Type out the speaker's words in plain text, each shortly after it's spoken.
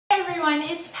everyone,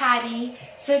 it's Patty.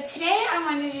 So today I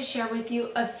wanted to share with you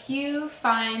a few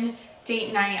fun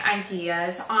date night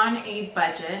ideas on a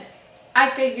budget.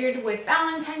 I figured with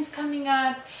Valentine's coming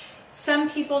up, some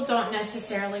people don't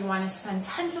necessarily want to spend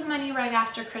tons of money right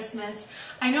after Christmas.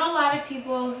 I know a lot of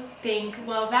people think,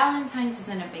 well, Valentine's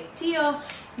isn't a big deal.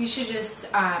 You should just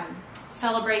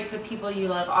celebrate the people you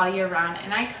love all year round,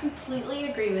 and I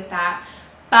completely agree with that.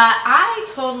 But I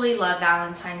totally love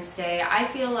Valentine's Day. I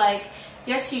feel like,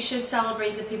 yes, you should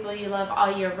celebrate the people you love all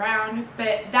year round,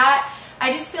 but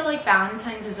I just feel like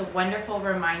Valentine's is a wonderful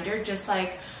reminder, just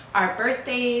like our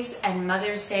birthdays and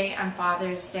Mother's Day and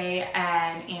Father's Day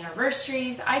and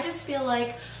anniversaries. I just feel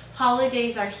like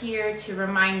holidays are here to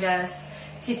remind us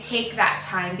to take that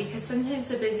time, because sometimes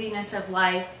the busyness of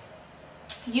life,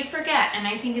 you forget, and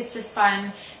I think it's just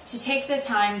fun to take the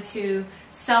time to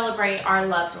celebrate our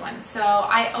loved ones. So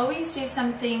I always do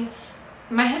something,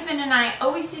 my husband and I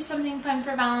always do something fun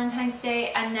for Valentine's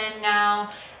Day, and then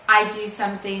now I do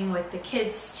something with the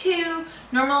kids too.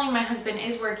 Normally my husband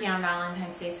is working on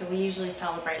Valentine's Day, so we usually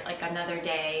celebrate like another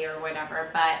day or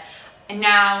whatever, but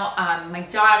now my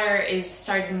daughter is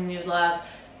starting to love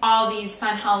all these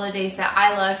fun holidays that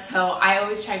I love, so I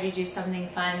always try to do something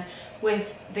fun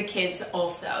with the kids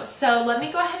also. So let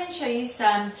me go ahead and show you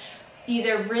some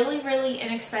either really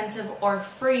inexpensive or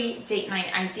free date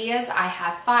night ideas. I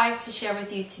have 5 to share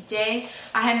with you today.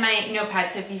 I have my notepad,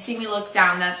 so if you see me look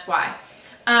down, that's why.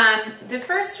 The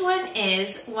first one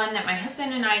is one that my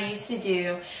husband and I used to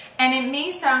do, and it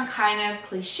may sound kind of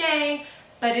cliche,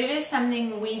 but it is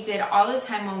something we did all the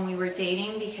time when we were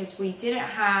dating, because we didn't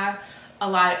have a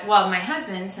lot, well, my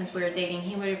husband, since we were dating,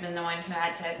 he would have been the one who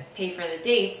had to pay for the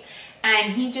dates,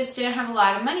 and he just didn't have a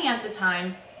lot of money at the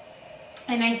time,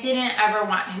 and I didn't ever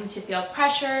want him to feel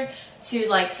pressure to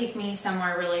like take me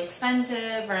somewhere really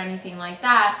expensive or anything like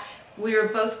that. We were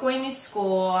both going to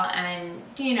school and,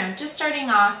 you know, just starting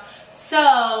off.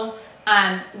 So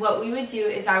what we would do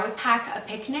is I would pack a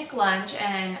picnic lunch,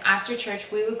 and after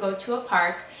church we would go to a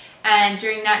park, and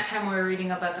during that time we were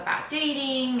reading a book about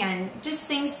dating and just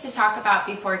things to talk about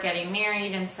before getting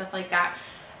married and stuff like that.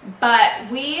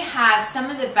 But we have some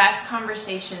of the best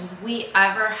conversations we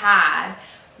ever had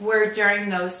were during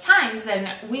those times, and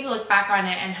we look back on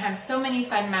it and have so many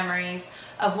fun memories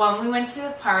of when we went to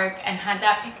the park and had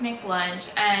that picnic lunch.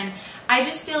 And I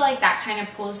just feel like that kind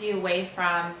of pulls you away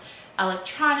from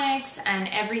electronics and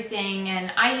everything,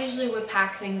 and I usually would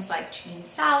pack things like chicken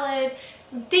salad,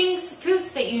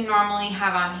 foods that you normally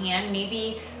have on hand,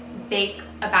 maybe bake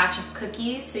a batch of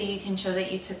cookies so you can show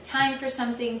that you took time for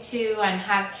something too, and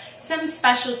have some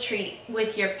special treat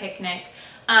with your picnic.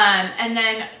 And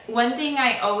then one thing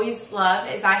I always love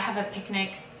is I have a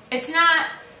picnic. It's not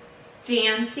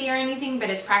fancy or anything, but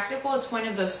it's practical. It's one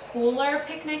of those cooler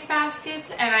picnic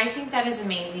baskets, and I think that is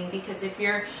amazing, because if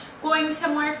you're going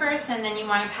somewhere first and then you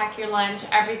want to pack your lunch,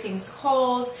 everything's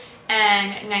cold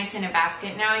and nice in a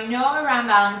basket. Now I know around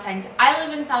Valentine's, I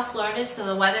live in South Florida, so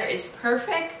the weather is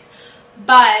perfect,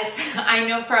 but I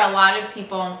know for a lot of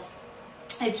people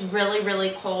it's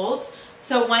really cold.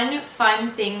 So one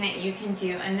fun thing that you can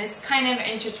do, and this kind of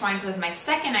intertwines with my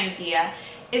second idea,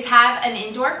 is have an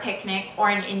indoor picnic or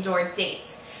an indoor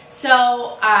date.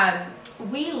 So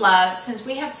we love, since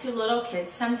we have 2 little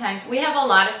kids, sometimes we have a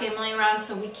lot of family around,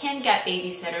 so we can get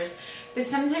babysitters, but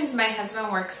sometimes my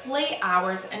husband works late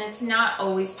hours and it's not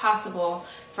always possible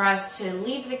for us to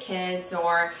leave the kids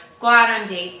or go out on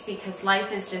dates because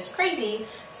life is just crazy.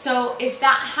 So if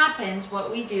that happens,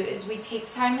 what we do is we take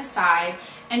time aside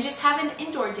and just have an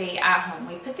indoor date at home.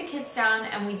 We put the kids down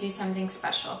and we do something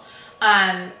special.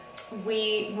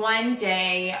 One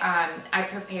day I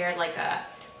prepared like a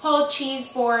whole cheese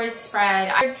board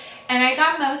spread, and I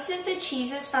got most of the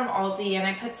cheeses from Aldi, and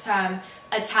I put some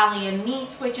Italian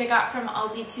meat, which I got from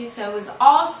Aldi too, so it was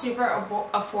all super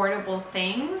affordable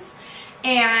things.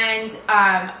 And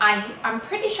I'm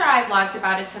pretty sure I vlogged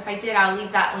about it, so if I did, I'll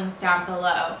leave that link down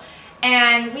below.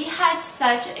 And we had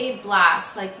such a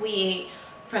blast. Like, we ate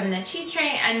from the cheese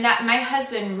tray, and that my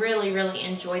husband really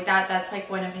enjoyed that. That's like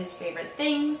one of his favorite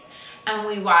things. And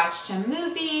we watched a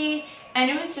movie, and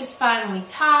it was just fun. We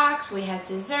talked, we had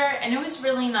dessert, and it was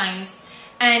really nice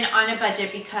and on a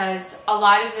budget, because a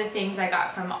lot of the things I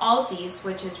got from Aldi's,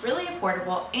 which is really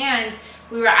affordable, and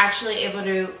we were actually able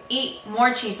to eat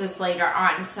more cheeses later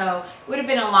on, so it would have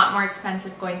been a lot more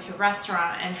expensive going to a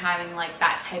restaurant and having like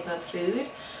that type of food.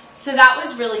 So that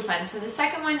was really fun. So the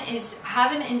second one is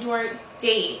have an indoor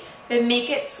date, but make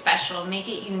it special, make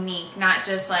it unique, not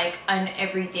just like an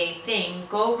everyday thing.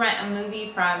 Go rent a movie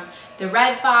from the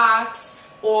Redbox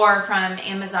or from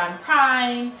Amazon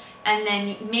Prime, and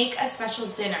then make a special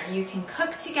dinner. You can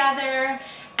cook together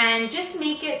and just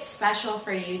make it special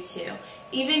for you too.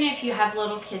 Even if you have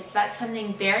little kids, that's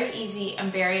something very easy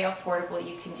and very affordable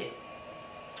you can do.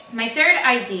 My third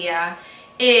idea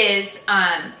is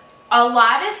a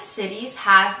lot of cities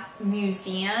have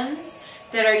museums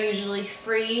that are usually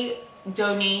free,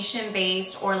 donation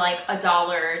based, or like $1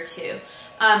 or $2.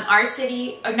 Our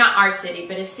city, or not our city,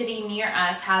 but a city near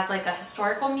us has like a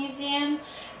historical museum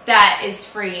that is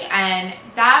free, and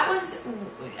that was,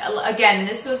 again,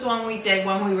 this was one we did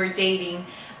when we were dating,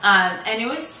 and it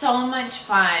was so much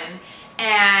fun,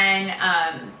 and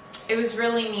it was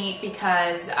really neat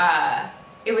because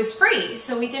it was free,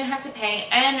 so we didn't have to pay,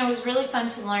 and it was really fun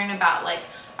to learn about like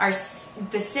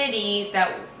the city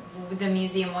that the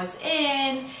museum was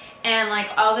in, and like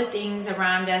all the things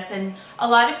around us. And a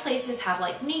lot of places have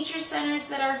like nature centers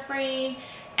that are free,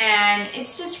 and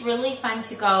it's just really fun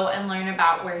to go and learn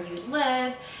about where you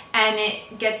live, and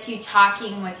it gets you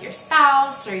talking with your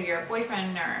spouse or your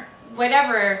boyfriend or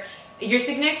whatever, your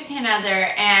significant other,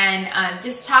 and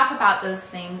just talk about those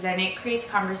things, and it creates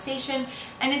conversation,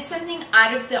 and it's something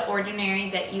out of the ordinary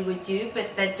that you would do,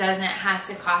 but that doesn't have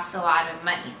to cost a lot of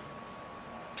money.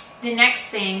 The next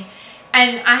thing,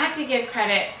 and I have to give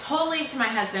credit totally to my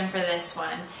husband for this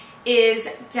one, is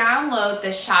download the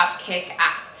Shopkick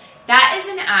app. That is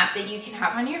an app that you can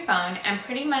have on your phone, and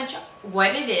pretty much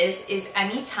what it is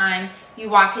anytime you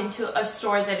walk into a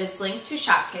store that is linked to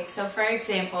Shopkick. So for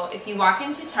example, if you walk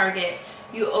into Target,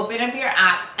 you open up your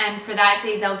app, and for that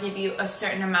day they'll give you a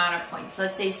certain amount of points,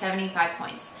 let's say 75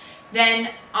 points. Then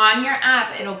on your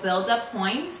app it'll build up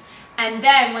points, and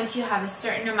then once you have a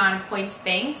certain amount of points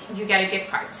banked, you get a gift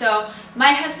card. So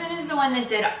my husband is the one that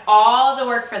did all the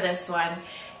work for this one,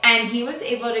 and he was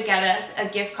able to get us a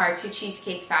gift card to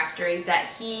Cheesecake Factory that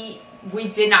we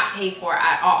did not pay for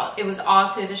at all. It was all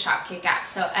through the Shopkick app.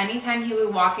 So anytime he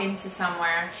would walk into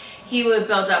somewhere, he would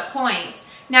build up points.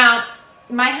 Now,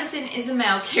 my husband is a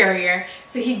mail carrier,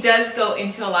 so he does go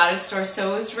into a lot of stores,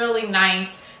 so it was really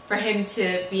nice for him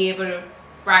to be able to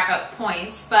rack up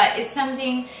points. But it's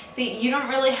something that you don't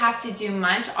really have to do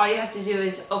much. All you have to do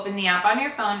is open the app on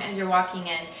your phone as you're walking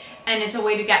in, and it's a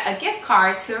way to get a gift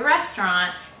card to a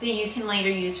restaurant that you can later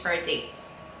use for a date.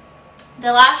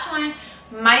 The last one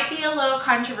might be a little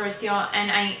controversial,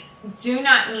 and I do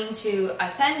not mean to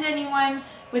offend anyone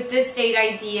with this date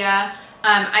idea.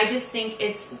 I just think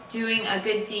it's doing a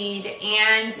good deed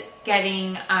and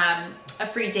getting a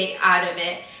free date out of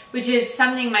it, which is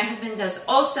something my husband does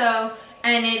also,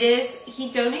 and it is,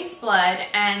 he donates blood,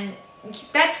 and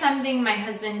that's something my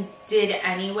husband did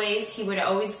anyways. He would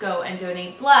always go and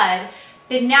donate blood,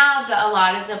 but now a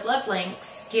lot of the blood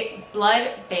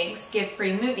banks give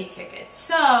free movie tickets.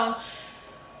 So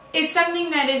it's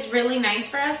something that is really nice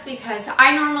for us, because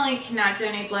I normally cannot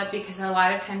donate blood because a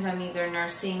lot of times I'm either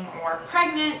nursing or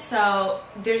pregnant, so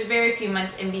there's very few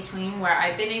months in between where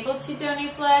I've been able to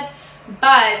donate blood.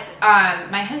 But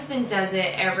my husband does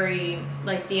it every,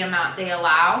 like, the amount they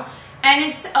allow, and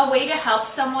it's a way to help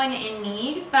someone in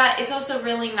need, but it's also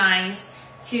really nice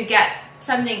to get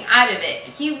something out of it.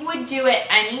 He would do it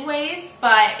anyways,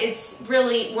 but it's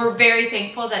really, we're very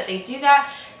thankful that they do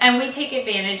that, and we take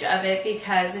advantage of it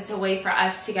because it's a way for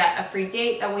us to get a free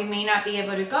date that we may not be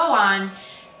able to go on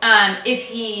if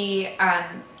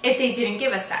they didn't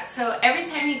give us that. So every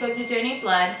time he goes to donate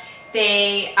blood,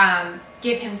 they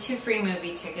give him 2 free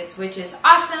movie tickets, which is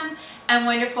awesome and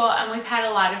wonderful, and we've had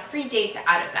a lot of free dates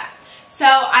out of that. So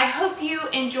I hope you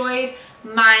enjoyed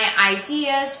my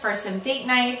ideas for some date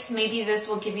nights. Maybe this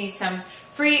will give you some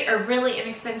free or really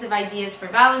inexpensive ideas for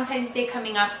Valentine's Day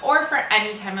coming up, or for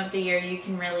any time of the year. You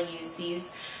can really use these.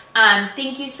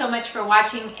 Thank you so much for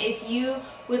watching. If you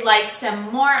would like some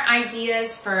more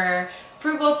ideas for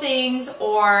frugal things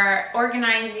or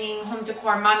organizing, home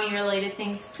decor, mommy related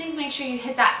things, please make sure you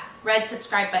hit that red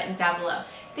subscribe button down below.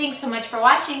 Thanks so much for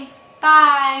watching.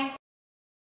 Bye!